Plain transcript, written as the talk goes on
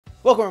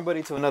Welcome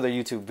everybody to another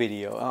YouTube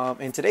video.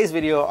 In today's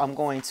video, I'm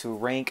going to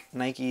rank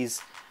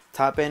Nike's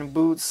top-end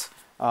boots.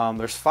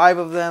 There's 5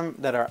 of them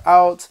that are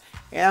out,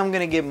 and I'm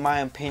going to give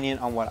my opinion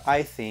on what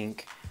I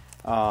think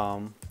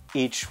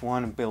each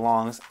one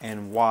belongs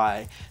and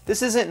why.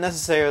 This isn't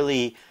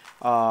necessarily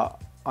on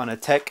a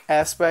tech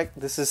aspect.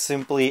 This is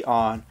simply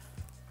on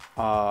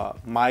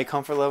my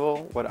comfort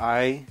level, what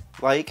I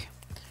like.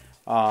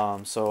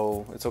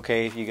 So it's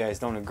okay if you guys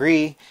don't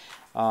agree.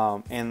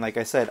 And like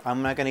I said,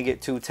 I'm not going to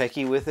get too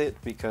techie with it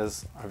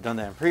because I've done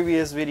that in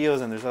previous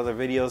videos and there's other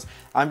videos.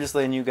 I'm just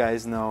letting you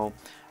guys know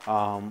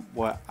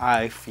what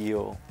I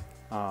feel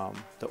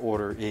the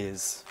order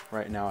is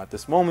right now at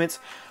this moment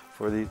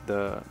for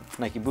the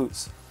Nike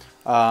boots.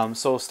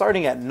 So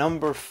starting at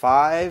number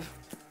 5,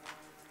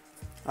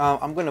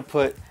 I'm going to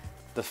put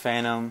the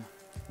Phantom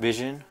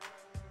Vision.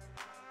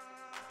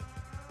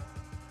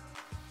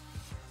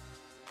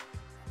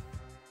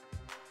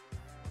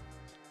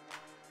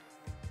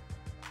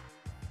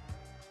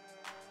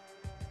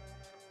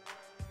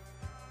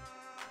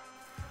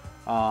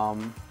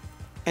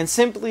 And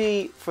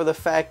simply for the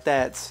fact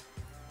that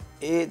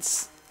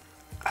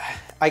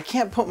I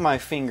can't put my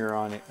finger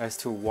on it as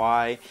to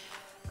why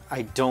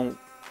I don't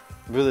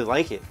really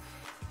like it.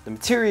 The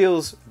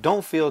materials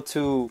don't feel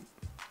too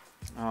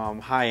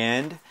high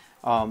end.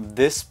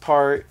 This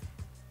part,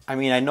 I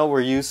mean, I know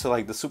we're used to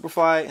like the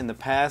Superfly in the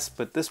past,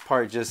 but this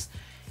part just,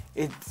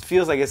 it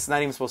feels like it's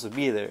not even supposed to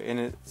be there, and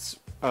it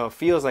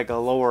feels like a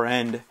lower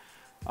end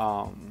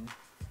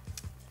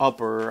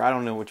upper, I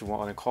don't know what you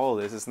want to call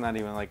this. It's not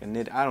even like a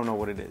knit. I don't know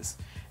what it is.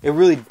 It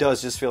really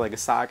does just feel like a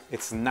sock.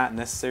 It's not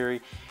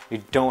necessary.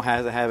 You don't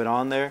have to have it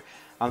on there.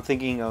 I'm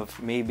thinking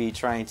of maybe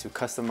trying to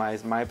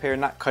customize my pair,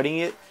 not cutting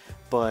it,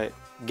 but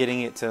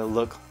getting it to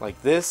look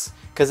like this,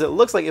 because it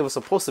looks like it was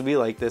supposed to be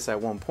like this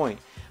at one point,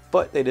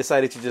 but they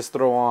decided to just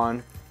throw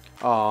on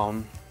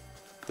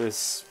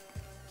this,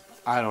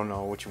 I don't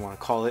know what you want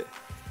to call it.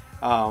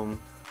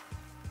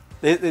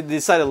 They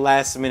decided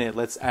last minute,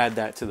 let's add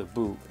that to the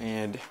boot.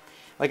 And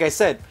like I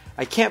said,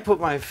 I can't put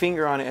my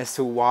finger on it as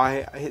to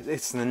why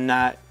it's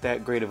not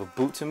that great of a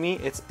boot to me.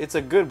 It's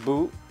a good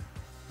boot,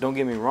 don't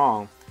get me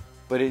wrong,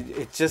 but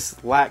it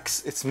just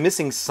lacks, it's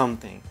missing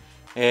something.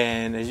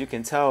 And as you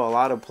can tell, a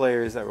lot of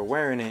players that were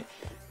wearing it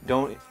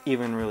don't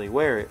even really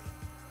wear it.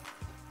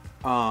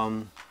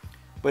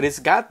 But it's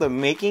got the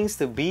makings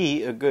to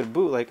be a good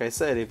boot. Like I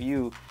said, if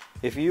you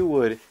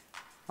would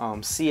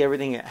see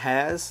everything it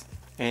has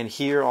and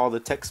hear all the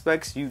tech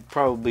specs, you would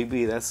probably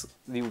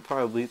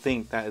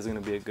think that is going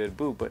to be a good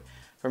boot. But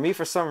for me,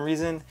 for some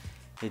reason,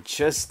 it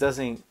just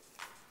doesn't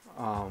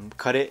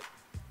cut it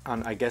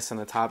on, I guess, on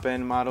the top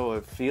end model.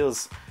 It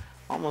feels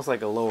almost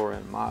like a lower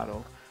end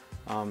model.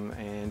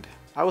 And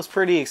I was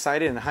pretty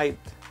excited and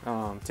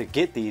hyped to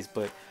get these,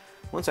 but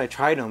once I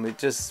tried them,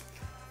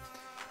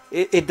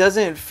 it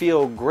doesn't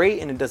feel great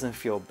and it doesn't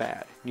feel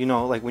bad. You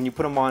know, like when you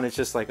put them on, it's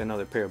just like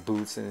another pair of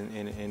boots,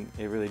 and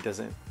it really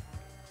doesn't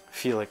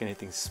feel like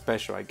anything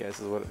special, I guess,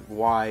 is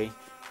why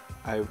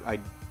I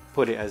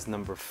put it as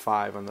number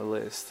 5 on the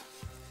list.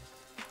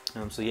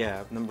 So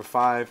yeah, number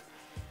 5,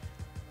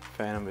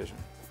 Phantom Vision.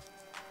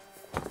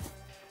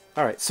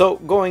 Alright, so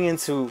going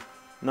into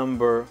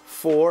number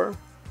 4,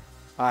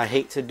 I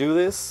hate to do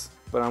this,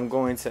 but I'm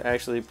going to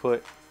actually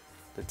put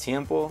the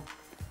Tiempo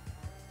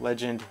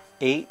Legend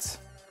 8.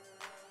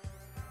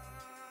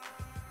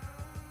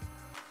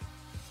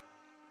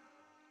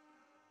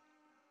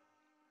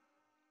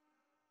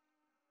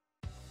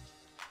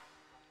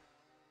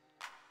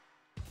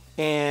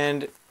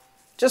 And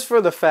just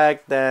for the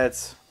fact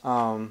that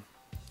a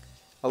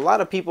lot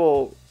of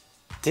people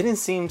didn't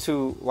seem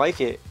to like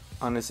it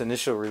on its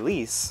initial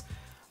release.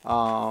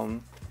 I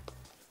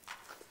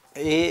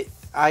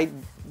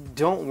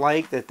don't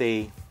like that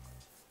they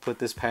put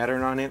this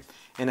pattern on it.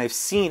 And I've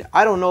seen,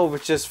 I don't know if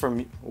it's just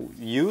from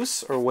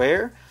use or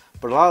wear,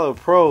 but a lot of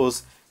the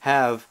pros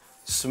have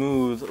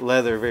smooth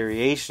leather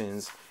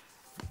variations.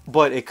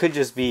 But it could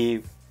just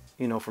be,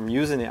 you know, from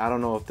using it. I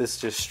don't know if this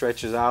just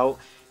stretches out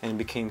and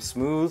became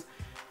smooth,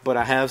 but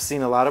I have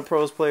seen a lot of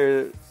pro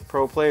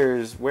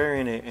players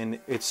wearing it and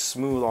it's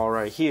smooth all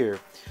right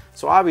here.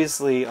 So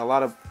obviously a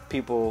lot of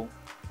people,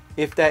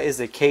 if that is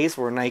the case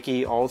where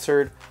Nike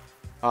altered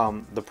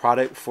the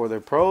product for their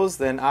pros,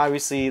 then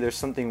obviously there's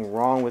something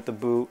wrong with the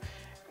boot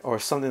or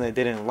something they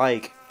didn't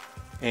like,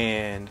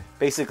 and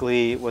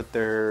basically what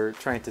they're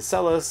trying to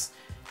sell us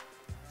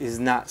is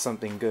not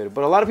something good.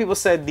 But a lot of people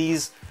said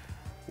these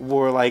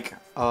were like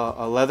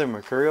a leather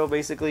mercurial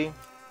basically.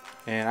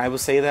 And I would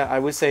say that. I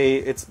would say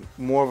it's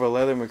more of a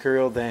leather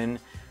material than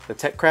the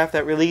TechCraft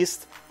that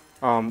released.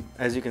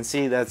 As you can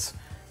see, the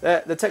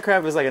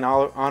TechCraft is like an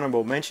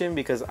honorable mention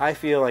because I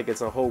feel like it's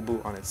a whole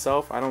boot on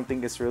itself. I don't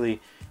think it's really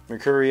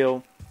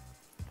mercurial,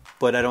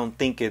 but I don't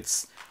think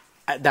it's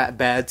that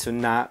bad to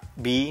not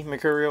be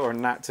mercurial or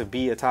not to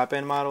be a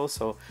top-end model.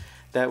 So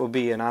that would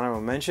be an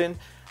honorable mention.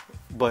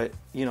 But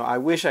you know, I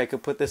wish I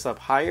could put this up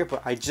higher,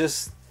 but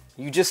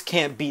you just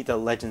can't beat the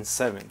Legend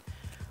 7.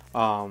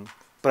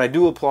 But I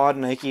do applaud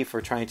Nike for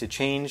trying to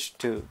change,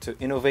 to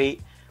innovate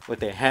what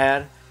they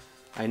had.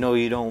 I know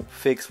you don't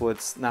fix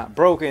what's not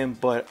broken,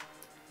 but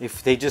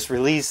if they just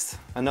released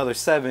another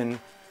 7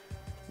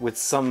 with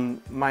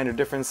some minor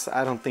difference,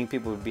 I don't think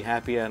people would be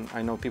happy, and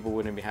I know people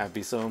wouldn't be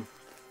happy. So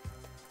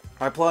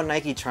I applaud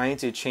Nike trying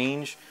to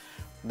change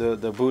the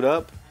boot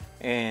up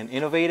and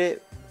innovate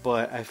it,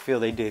 but I feel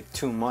they did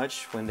too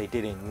much when they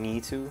didn't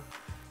need to,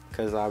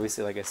 because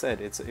obviously, like I said,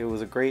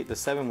 the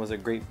 7 was a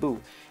great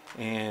boot.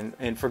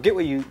 And forget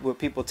what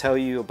people tell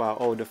you about,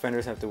 oh,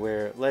 defenders have to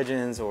wear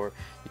Legends, or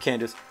you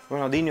can't just.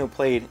 Ronaldinho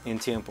played in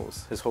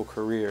Tiempos his whole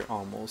career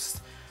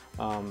almost.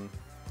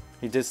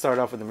 He did start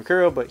off with the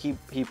Mercurial, but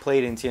he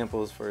played in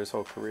Tiempos for his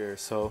whole career,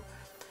 so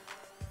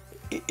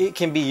it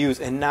can be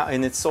used. And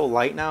it's so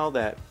light now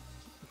that,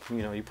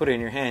 you know, you put it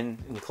in your hand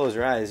and you close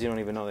your eyes, you don't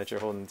even know that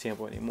you're holding the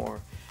Tiempo anymore.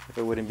 If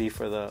it wouldn't be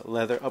for the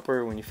leather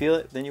upper when you feel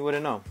it, then you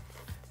wouldn't know.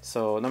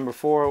 So number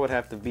 4 would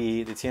have to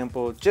be the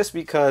Tiempo, just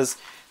because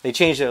they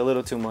changed it a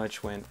little too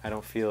much when I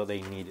don't feel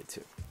they needed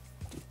to.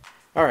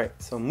 Alright,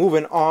 so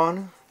moving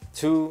on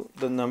to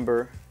the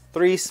number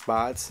 3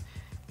 spots,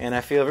 and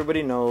I feel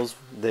everybody knows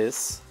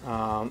this.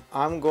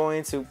 I'm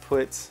going to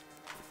put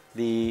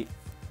the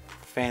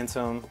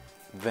Phantom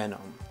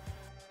Venom.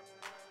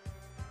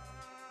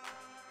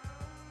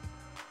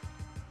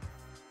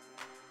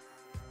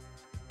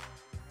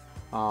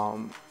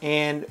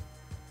 And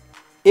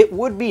it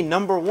would be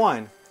number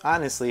 1,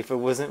 honestly, if it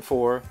wasn't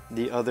for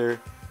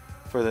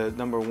the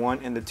number 1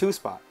 and the 2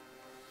 spot.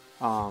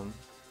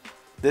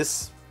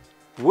 This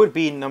would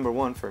be number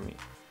 1 for me.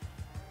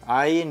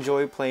 I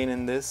enjoy playing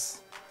in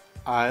this.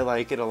 I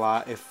like it a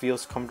lot. It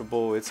feels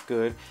comfortable. It's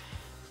good.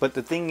 But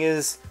the thing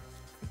is,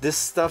 this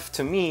stuff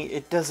to me,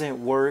 it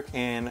doesn't work,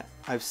 and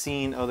I've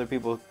seen other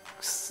people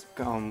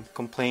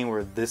complain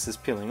where this is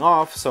peeling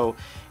off. So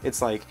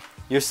it's like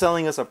you're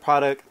selling us a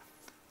product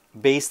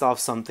based off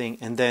something,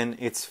 and then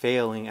it's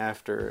failing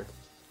after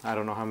I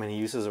don't know how many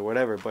uses or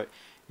whatever. But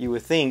you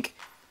would think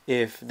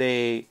if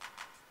they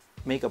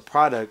make a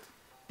product,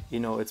 you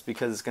know, it's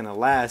because it's gonna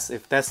last.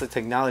 If that's the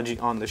technology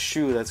on the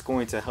shoe that's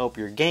going to help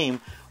your game,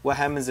 what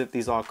happens if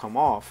these all come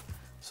off?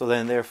 So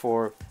then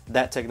therefore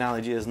that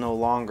technology is no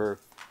longer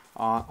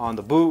on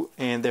the boot,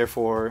 and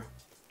therefore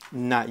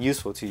not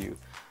useful to you.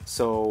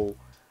 So,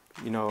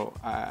 you know,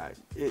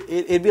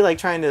 it'd be like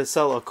trying to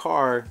sell a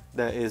car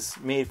that is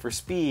made for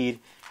speed,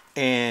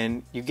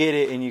 and you get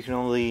it and you can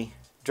only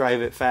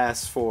drive it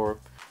fast for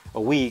a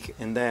week,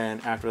 and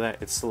then after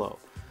that it's slow.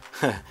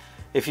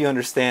 If you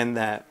understand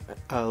that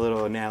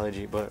little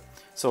analogy. But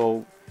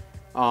so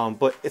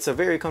but it's a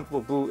very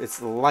comfortable boot.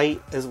 It's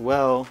light as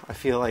well. I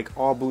feel like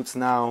all boots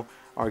now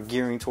are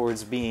gearing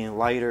towards being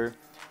lighter.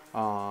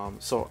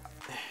 So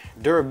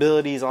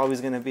durability is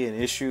always going to be an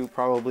issue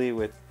probably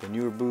with the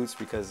newer boots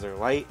because they're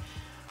light.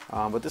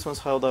 But this one's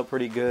held up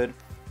pretty good.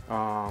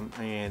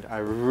 And I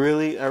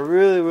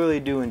really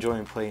do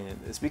enjoy playing in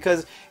this,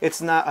 because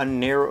it's not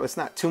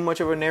too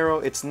much of a narrow.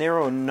 It's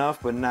narrow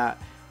enough, but not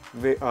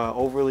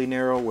overly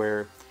narrow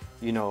where,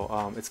 you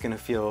know, it's gonna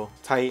feel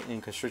tight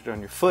and constricted on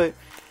your foot.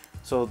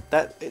 So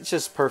that it's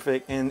just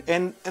perfect.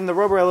 And the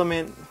rubber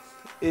element,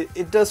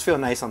 it does feel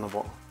nice on the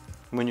ball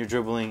when you're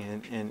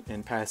dribbling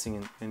and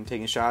passing and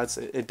taking shots.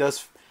 It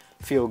does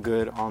feel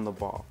good on the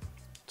ball,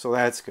 so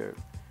that's good.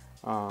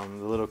 The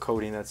little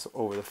coating that's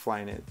over the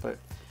Flyknit. But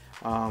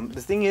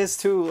the thing is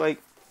too, like,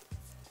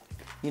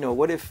 you know,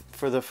 what if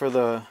for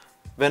the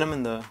Venom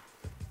and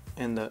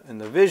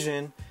the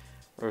Vision,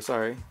 or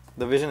sorry,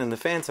 the Vision and the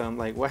Phantom,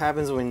 like what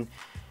happens when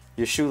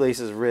your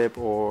shoelaces rip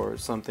or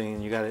something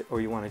and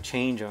you want to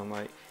change them?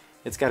 Like,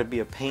 it's got to be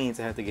a pain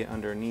to have to get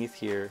underneath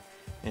here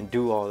and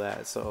do all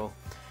that. So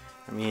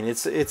I mean,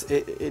 it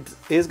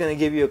is going to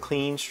give you a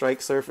clean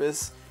strike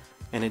surface,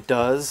 and it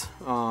does,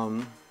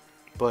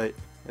 but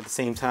at the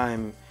same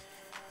time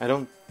I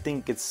don't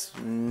think it's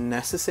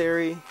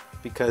necessary,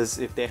 because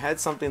if they had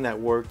something that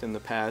worked in the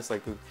past,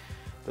 like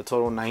the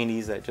Total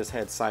 90s that just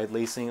had side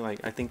lacing, like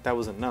I think that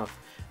was enough.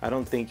 I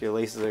don't think your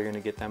laces are going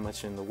to get that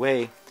much in the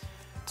way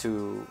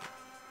to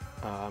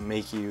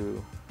make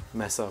you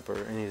mess up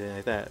or anything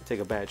like that, take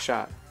a bad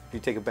shot. If you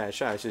take a bad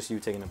shot, it's just you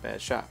taking a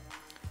bad shot.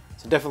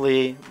 So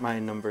definitely my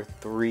number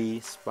 3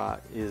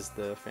 spot is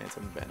the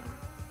Phantom Venom.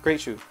 Great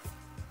shoe.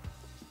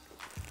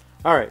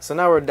 Alright, so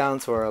now we're down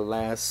to our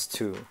last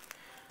 2.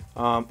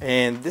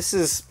 And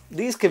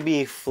these could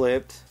be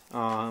flipped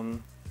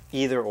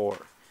either or.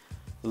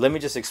 Let me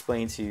just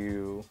explain to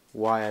you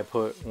why I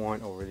put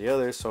one over the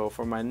other. So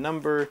for my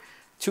number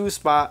 2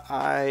 spot,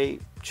 I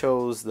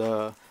chose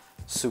the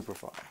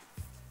Superfly.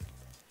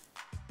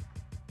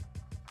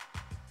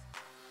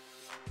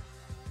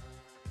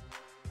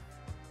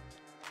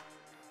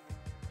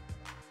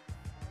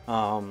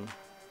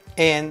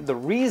 And the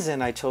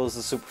reason I chose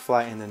the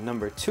Superfly in the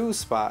number 2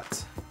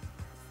 spot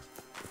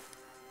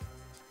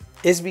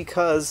is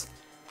because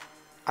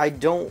I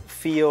don't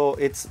feel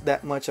it's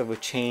that much of a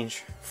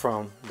change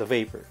from the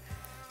Vapor.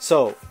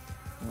 So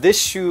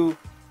this shoe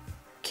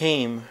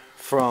came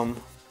from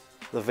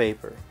the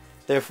Vapor,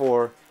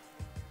 therefore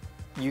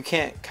you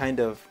can't kind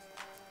of,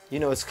 you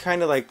know, it's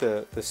kind of like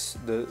the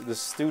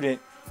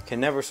student can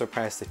never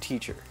surpass the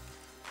teacher.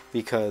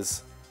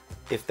 because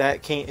if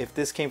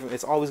this came from,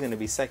 it's always going to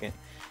be second.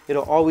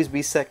 It'll always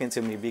be second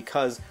to me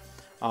because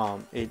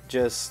it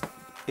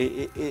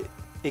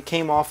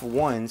came off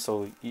one,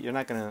 so you're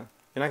not gonna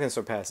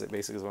surpass it.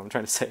 Basically, is what I'm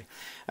trying to say.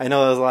 I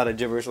know there's a lot of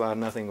gibberish, a lot of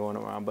nothing going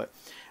around,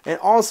 and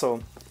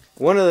also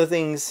one of the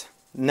things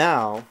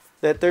now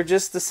that they're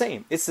just the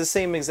same. It's the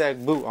same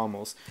exact boot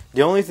almost.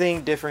 The only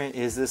thing different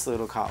is this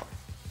little collar.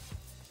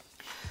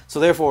 So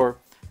therefore,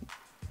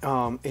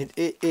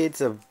 it's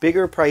a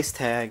bigger price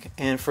tag,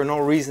 and for no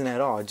reason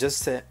at all,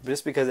 just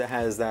because it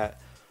has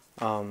that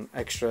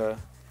extra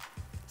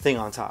thing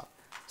on top.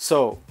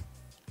 So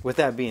with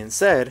that being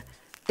said,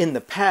 in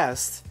the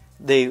past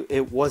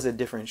it was a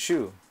different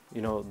shoe.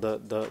 You know,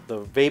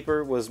 the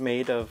Vapor was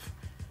made of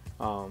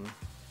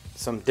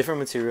some different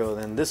material,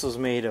 and this was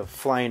made of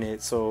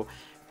Flyknit, so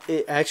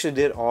it actually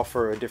did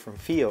offer a different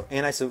feel.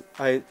 And I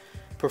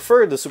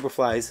preferred the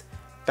Superflies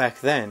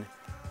back then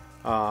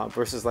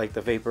versus like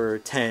the Vapor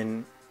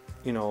 10,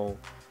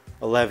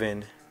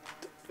 11.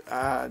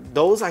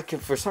 Those I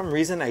could, for some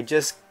reason, I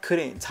just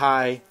couldn't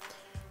tie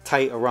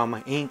tight around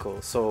my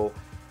ankle. So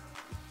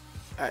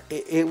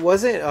it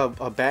wasn't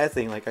a bad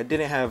thing. Like, I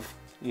didn't have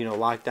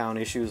lockdown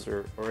issues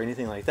or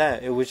anything like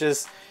that. It would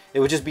just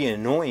be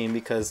annoying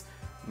because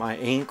my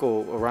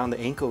ankle, around the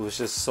ankle, was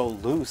just so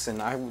loose, and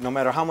no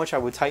matter how much I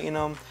would tighten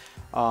them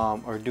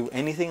or do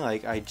anything,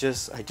 like they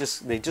just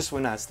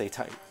would not stay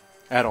tight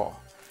at all.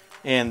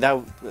 And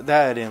that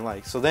I didn't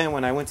like. So then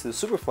when I went to the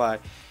Superfly,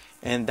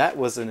 and that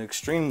was an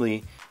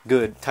extremely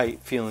good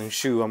tight feeling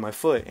shoe on my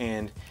foot,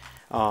 and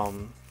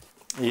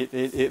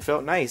it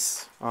felt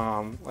nice.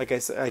 Like I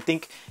said, I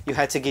think you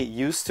had to get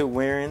used to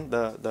wearing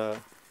the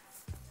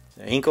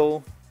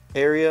ankle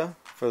area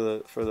for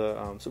the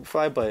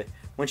Superfly, but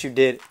once you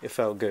did, it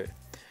felt good.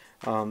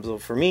 So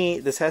for me,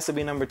 this has to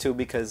be number 2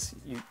 because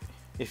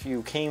if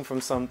you came from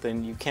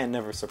something, you can't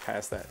never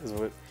surpass that, is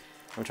what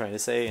I'm trying to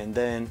say. And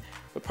then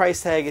the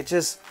price tag, it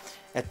just,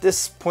 at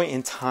this point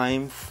in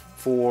time,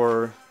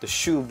 for the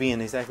shoe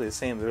being exactly the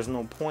same, there's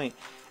no point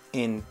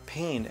in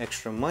paying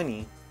extra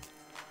money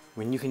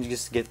when you can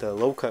just get the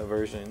low cut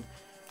version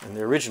and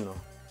the original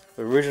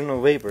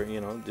Vapor.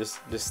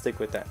 Just stick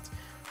with that.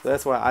 So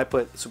that's why I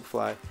put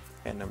Superfly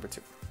at number 2.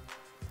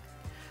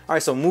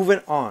 Alright, so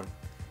moving on.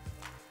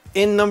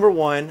 In number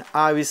 1,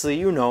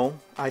 obviously,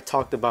 I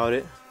talked about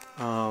it.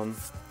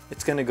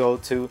 It's going to go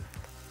to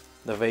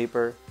the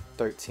Vapor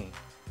 13.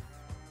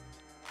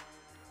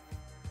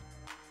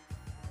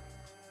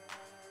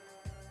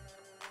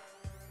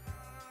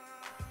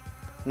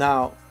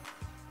 Now,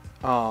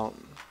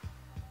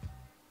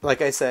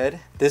 like I said,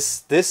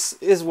 this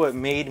is what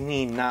made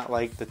me not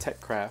like the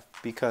TechCraft,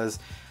 because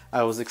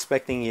I was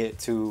expecting it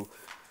to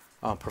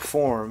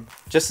perform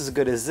just as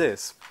good as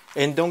this.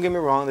 And don't get me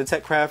wrong, the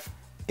TechCraft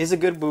is a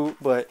good boot,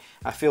 but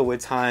I feel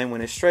with time, when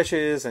it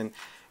stretches and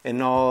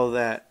all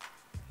that,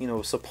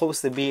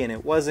 supposed to be, and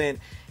it wasn't,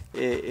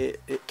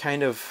 it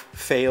kind of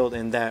failed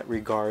in that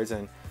regards.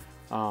 And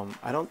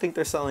I don't think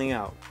they're selling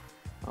out.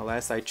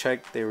 Last I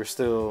checked, they were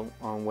still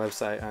on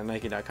website on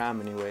Nike.com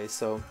anyway.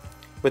 So,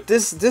 but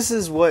this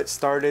is what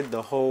started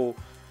the whole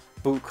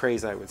boot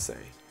craze, I would say,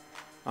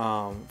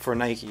 for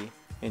Nike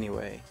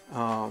anyway.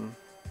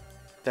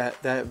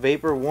 That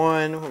Vapor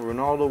 1,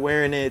 Ronaldo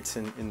wearing it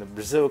in the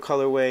Brazil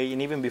colorway,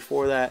 and even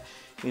before that,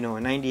 in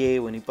 '98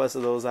 when he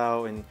busted those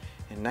out, and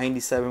in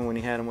 '97 when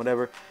he had them,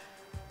 whatever.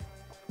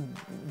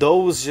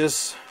 Those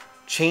just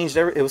changed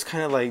it was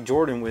kind of like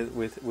Jordan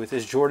with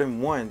his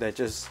Jordan 1 that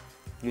just,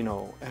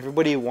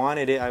 everybody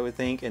wanted it, I would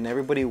think, and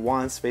everybody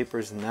wants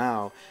Vapors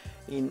now.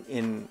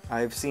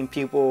 I've seen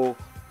people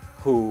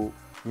who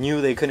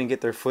knew they couldn't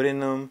get their foot in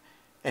them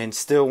and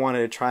still wanted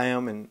to try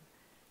them, and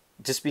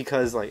just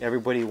because like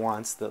everybody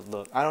wants the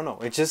look. I don't know.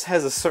 It just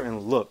has a certain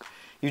look.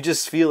 You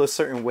just feel a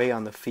certain way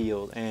on the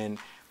field, and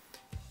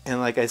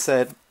like I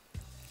said,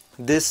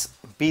 this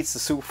beats the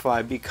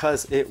Superfly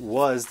because it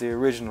was the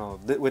original.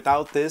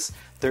 Without this,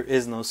 there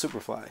is no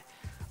Superfly.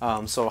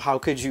 So how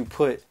could you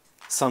put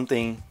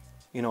something,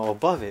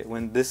 above it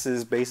when this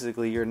is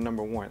basically your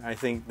number 1? I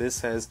think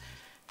this has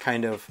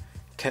kind of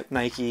kept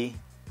Nike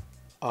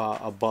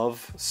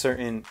above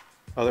certain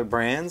other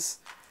brands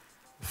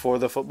for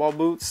the football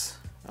boots.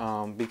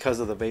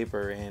 Because of the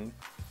Vapor, and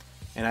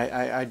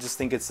I just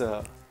think it's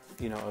a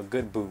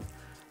good boot.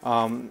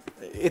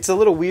 It's a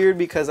little weird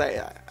because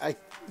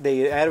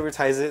they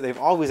advertise it. They've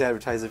always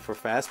advertised it for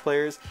fast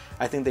players.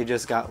 I think they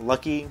just got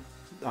lucky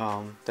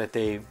that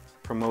they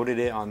promoted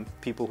it on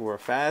people who are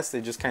fast.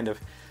 They just kind of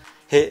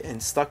hit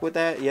and stuck with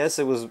that. Yes,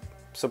 it was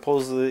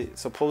supposed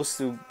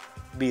to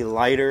be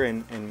lighter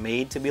and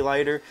made to be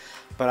lighter,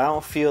 but I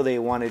don't feel they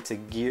wanted to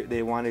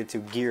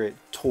gear it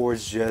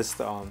towards just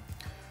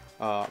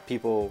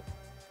people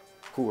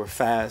who were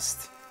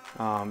fast,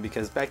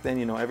 because back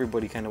then,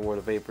 everybody kind of wore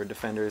the Vapor,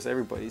 defenders,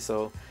 everybody.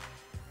 So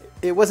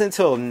it wasn't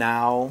until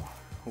now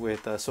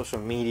with social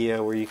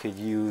media where you could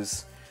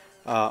use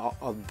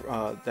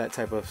that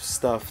type of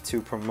stuff to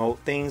promote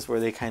things,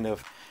 where they kind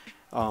of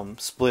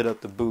split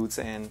up the boots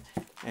and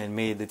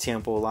made the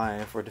Tiempo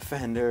line for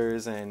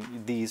defenders,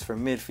 and these for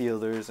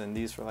midfielders, and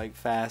these for like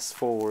fast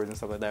forward and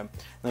stuff like that.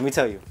 Let me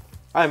tell you,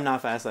 I'm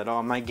not fast at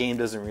all. My game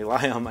doesn't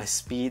rely on my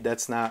speed.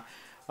 That's not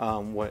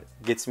what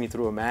gets me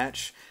through a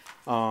match.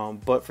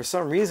 But for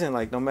some reason,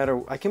 like, no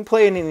matter, I can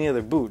play in any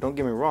other boot. Don't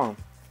get me wrong.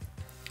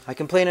 I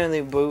can play in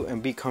any boot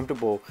and be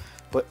comfortable,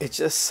 but it's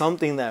just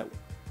something that,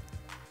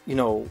 you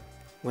know,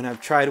 when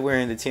I've tried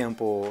wearing the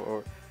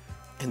Tiempo,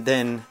 and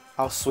then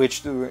I'll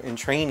switch to in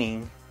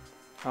training.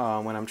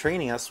 When I'm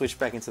training, I'll switch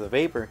back into the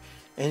Vapor,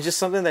 and it's just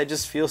something that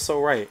just feels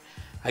so right.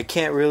 I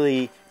can't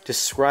really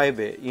describe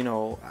it. You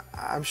know,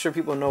 I'm sure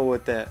people know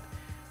what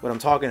I'm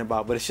talking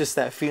about, but it's just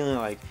that feeling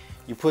like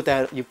you put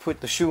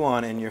the shoe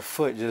on and your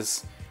foot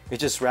it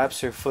just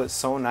wraps your foot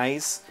so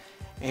nice,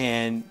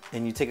 and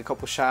you take a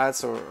couple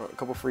shots or a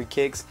couple free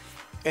kicks,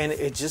 and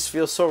it just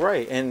feels so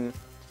right. And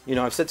you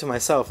know, I've said to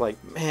myself,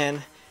 like,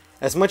 man,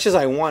 as much as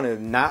I want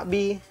to not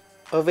be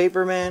a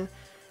Vapor man,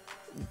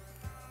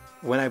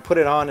 when I put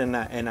it on and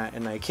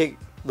I kick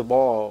the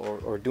ball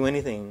or do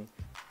anything,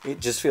 it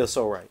just feels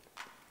so right.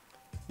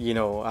 You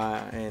know,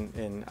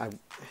 and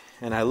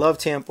I love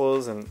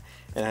Tiempos, and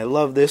I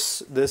love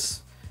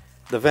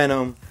the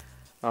Venom,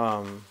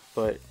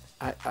 but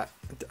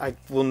I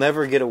will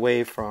never get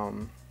away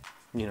from,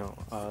 you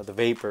know, the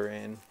Vapor,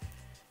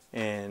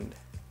 and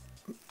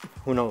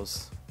who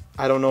knows?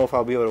 I don't know if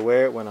I'll be able to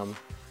wear it when I'm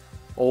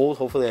old.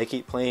 Hopefully I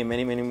keep playing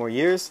many more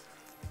years,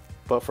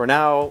 but for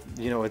now,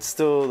 you know, it's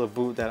still the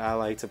boot that I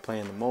like to play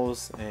in the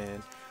most,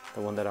 and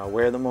the one that I'll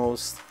wear the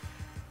most.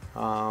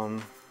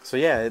 So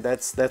yeah,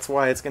 that's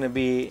why it's gonna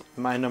be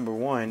my number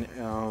one.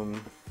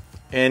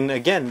 And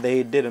again,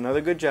 they did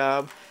another good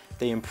job.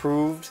 They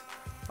improved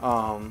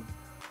from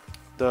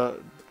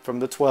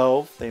the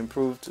 12. They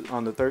improved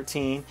on the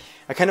 13.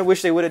 I kind of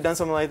wish they would have done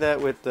something like that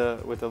with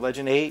the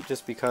Legend 8,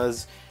 just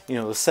because, you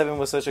know, the 7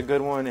 was such a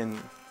good one, and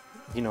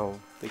you know,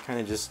 they kind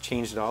of just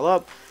changed it all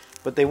up.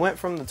 But they went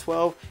from the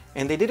 12,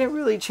 and they didn't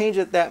really change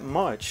it that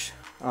much,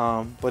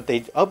 but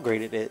they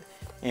upgraded it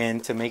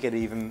and to make it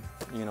even,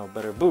 you know,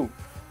 better boot.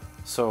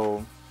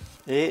 So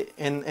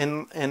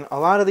and a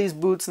lot of these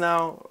boots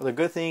now, the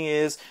good thing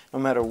is, no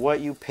matter what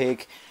you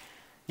pick,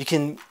 you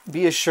can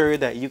be assured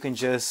that you can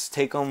just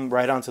take them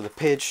right onto the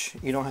pitch.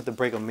 You don't have to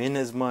break them in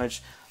as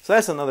much. So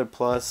that's another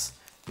plus.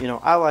 You know,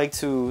 I like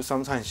to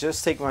sometimes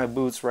just take my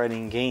boots right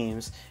in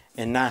games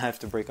and not have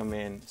to break them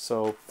in.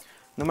 So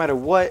no matter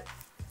what,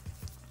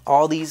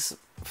 all these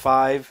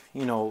 5,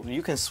 you know,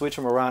 you can switch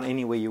them around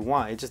any way you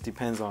want. It just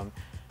depends on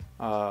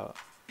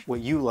what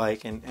you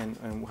like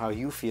and how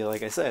you feel.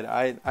 Like I said,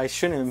 I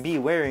shouldn't be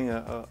wearing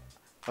a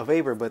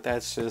Vapor, but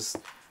that's just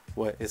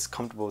what is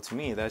comfortable to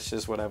me. That's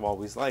just what I've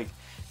always liked.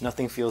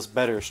 Nothing feels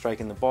better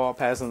striking the ball,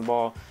 passing the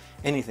ball,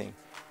 anything,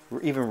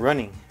 even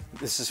running.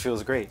 This just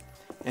feels great.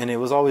 And it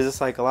was always a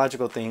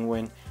psychological thing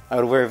when I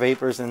would wear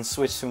Vapors and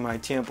switch to my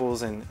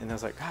Tiempos, and I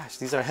was like, gosh,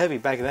 these are heavy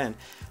back then.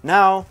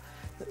 Now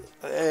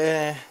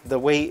the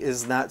weight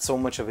is not so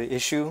much of an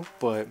issue,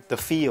 but the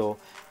feel,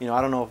 you know,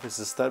 I don't know if it's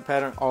the stud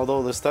pattern,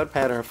 although the stud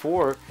pattern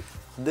for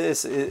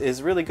this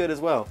is really good as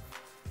well.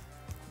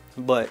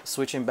 But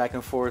switching back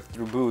and forth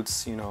through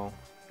boots, you know,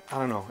 I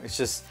don't know, it's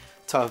just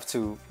tough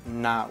to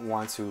not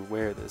want to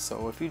wear this.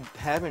 So if you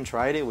haven't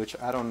tried it, which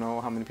I don't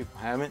know how many people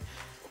haven't,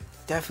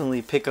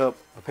 definitely pick up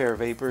a pair of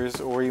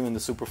Vapors, or even the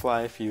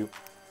Superfly if you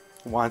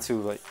want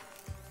to, like,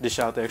 dish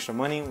out the extra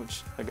money,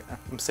 which, like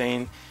I'm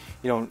saying,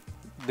 you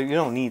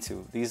don't need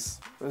to.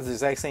 These are the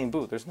exact same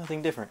boot. There's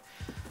nothing different.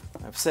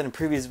 I've said in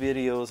previous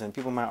videos, and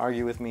people might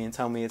argue with me and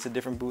tell me it's a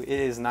different boot. It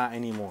is not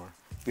anymore.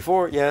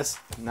 Before, yes,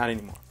 not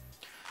anymore.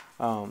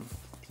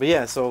 But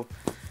yeah, so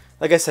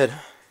like I said,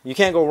 you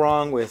can't go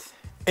wrong with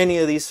any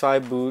of these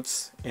 5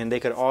 boots, and they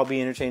could all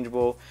be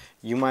interchangeable.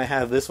 You might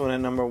have this one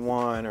at number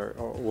 1 or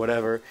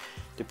whatever,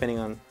 depending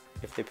on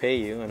if they pay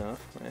you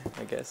enough,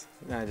 I guess.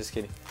 Nah, just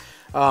kidding.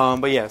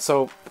 But yeah,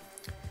 so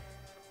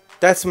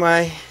that's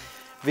my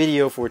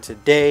video for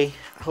today.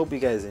 I hope you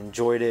guys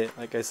enjoyed it.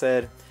 Like I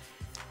said,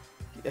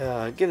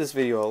 give this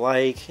video a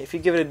like. If you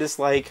give it a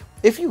dislike,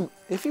 if you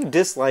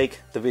dislike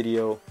the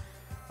video,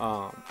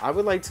 I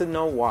would like to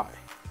know why.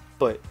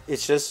 But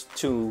it's just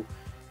to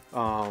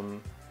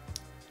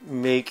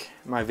make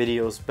my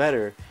videos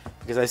better,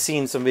 because I've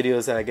seen some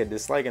videos that I get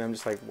disliked, and I'm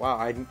just like, wow,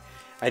 I didn't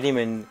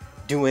even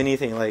do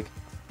anything. Like,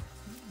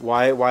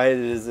 why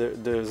does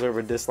it deserve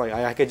a dislike?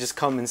 I could just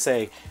come and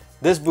say,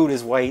 this boot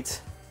is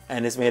white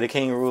and it's made of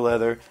kangaroo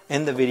leather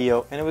in the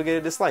video, and it would get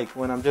a dislike,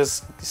 when I'm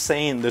just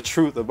saying the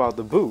truth about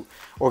the boot,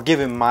 or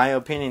giving my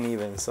opinion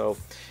even. So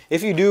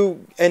if you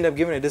do end up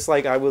giving a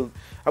dislike, I would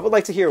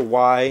like to hear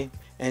why,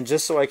 and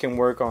just so I can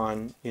work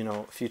on, you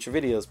know, future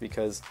videos,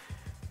 because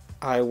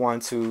I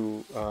want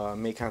to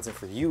make content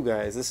for you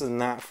guys. This is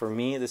not for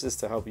me. This is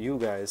to help you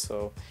guys.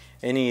 So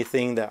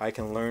anything that I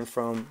can learn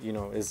from, you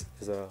know, is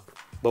a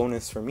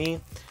bonus for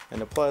me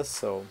and a plus.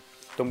 So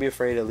don't be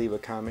afraid to leave a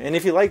comment. And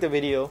if you like the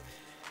video,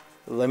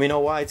 let me know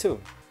why too.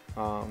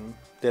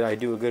 Did I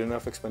do a good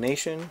enough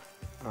explanation?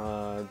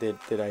 Did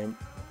I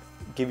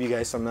give you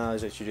guys some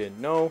knowledge that you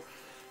didn't know?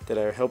 Did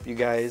I help you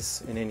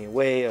guys in any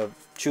way of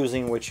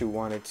choosing what you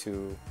wanted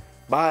to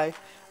buy?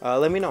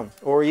 Let me know,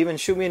 or even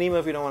shoot me an email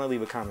if you don't want to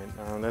leave a comment.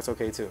 That's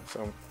okay too.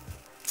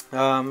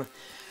 So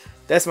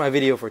that's my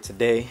video for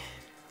today.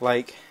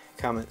 Like,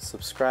 comment,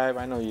 subscribe.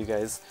 I know you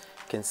guys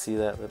can see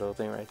that little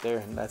thing right there,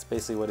 and that's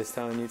basically what it's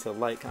telling you, to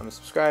like, comment,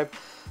 subscribe.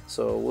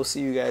 So we'll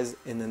see you guys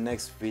in the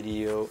next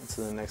video.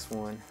 Until the next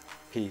one,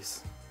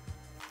 peace.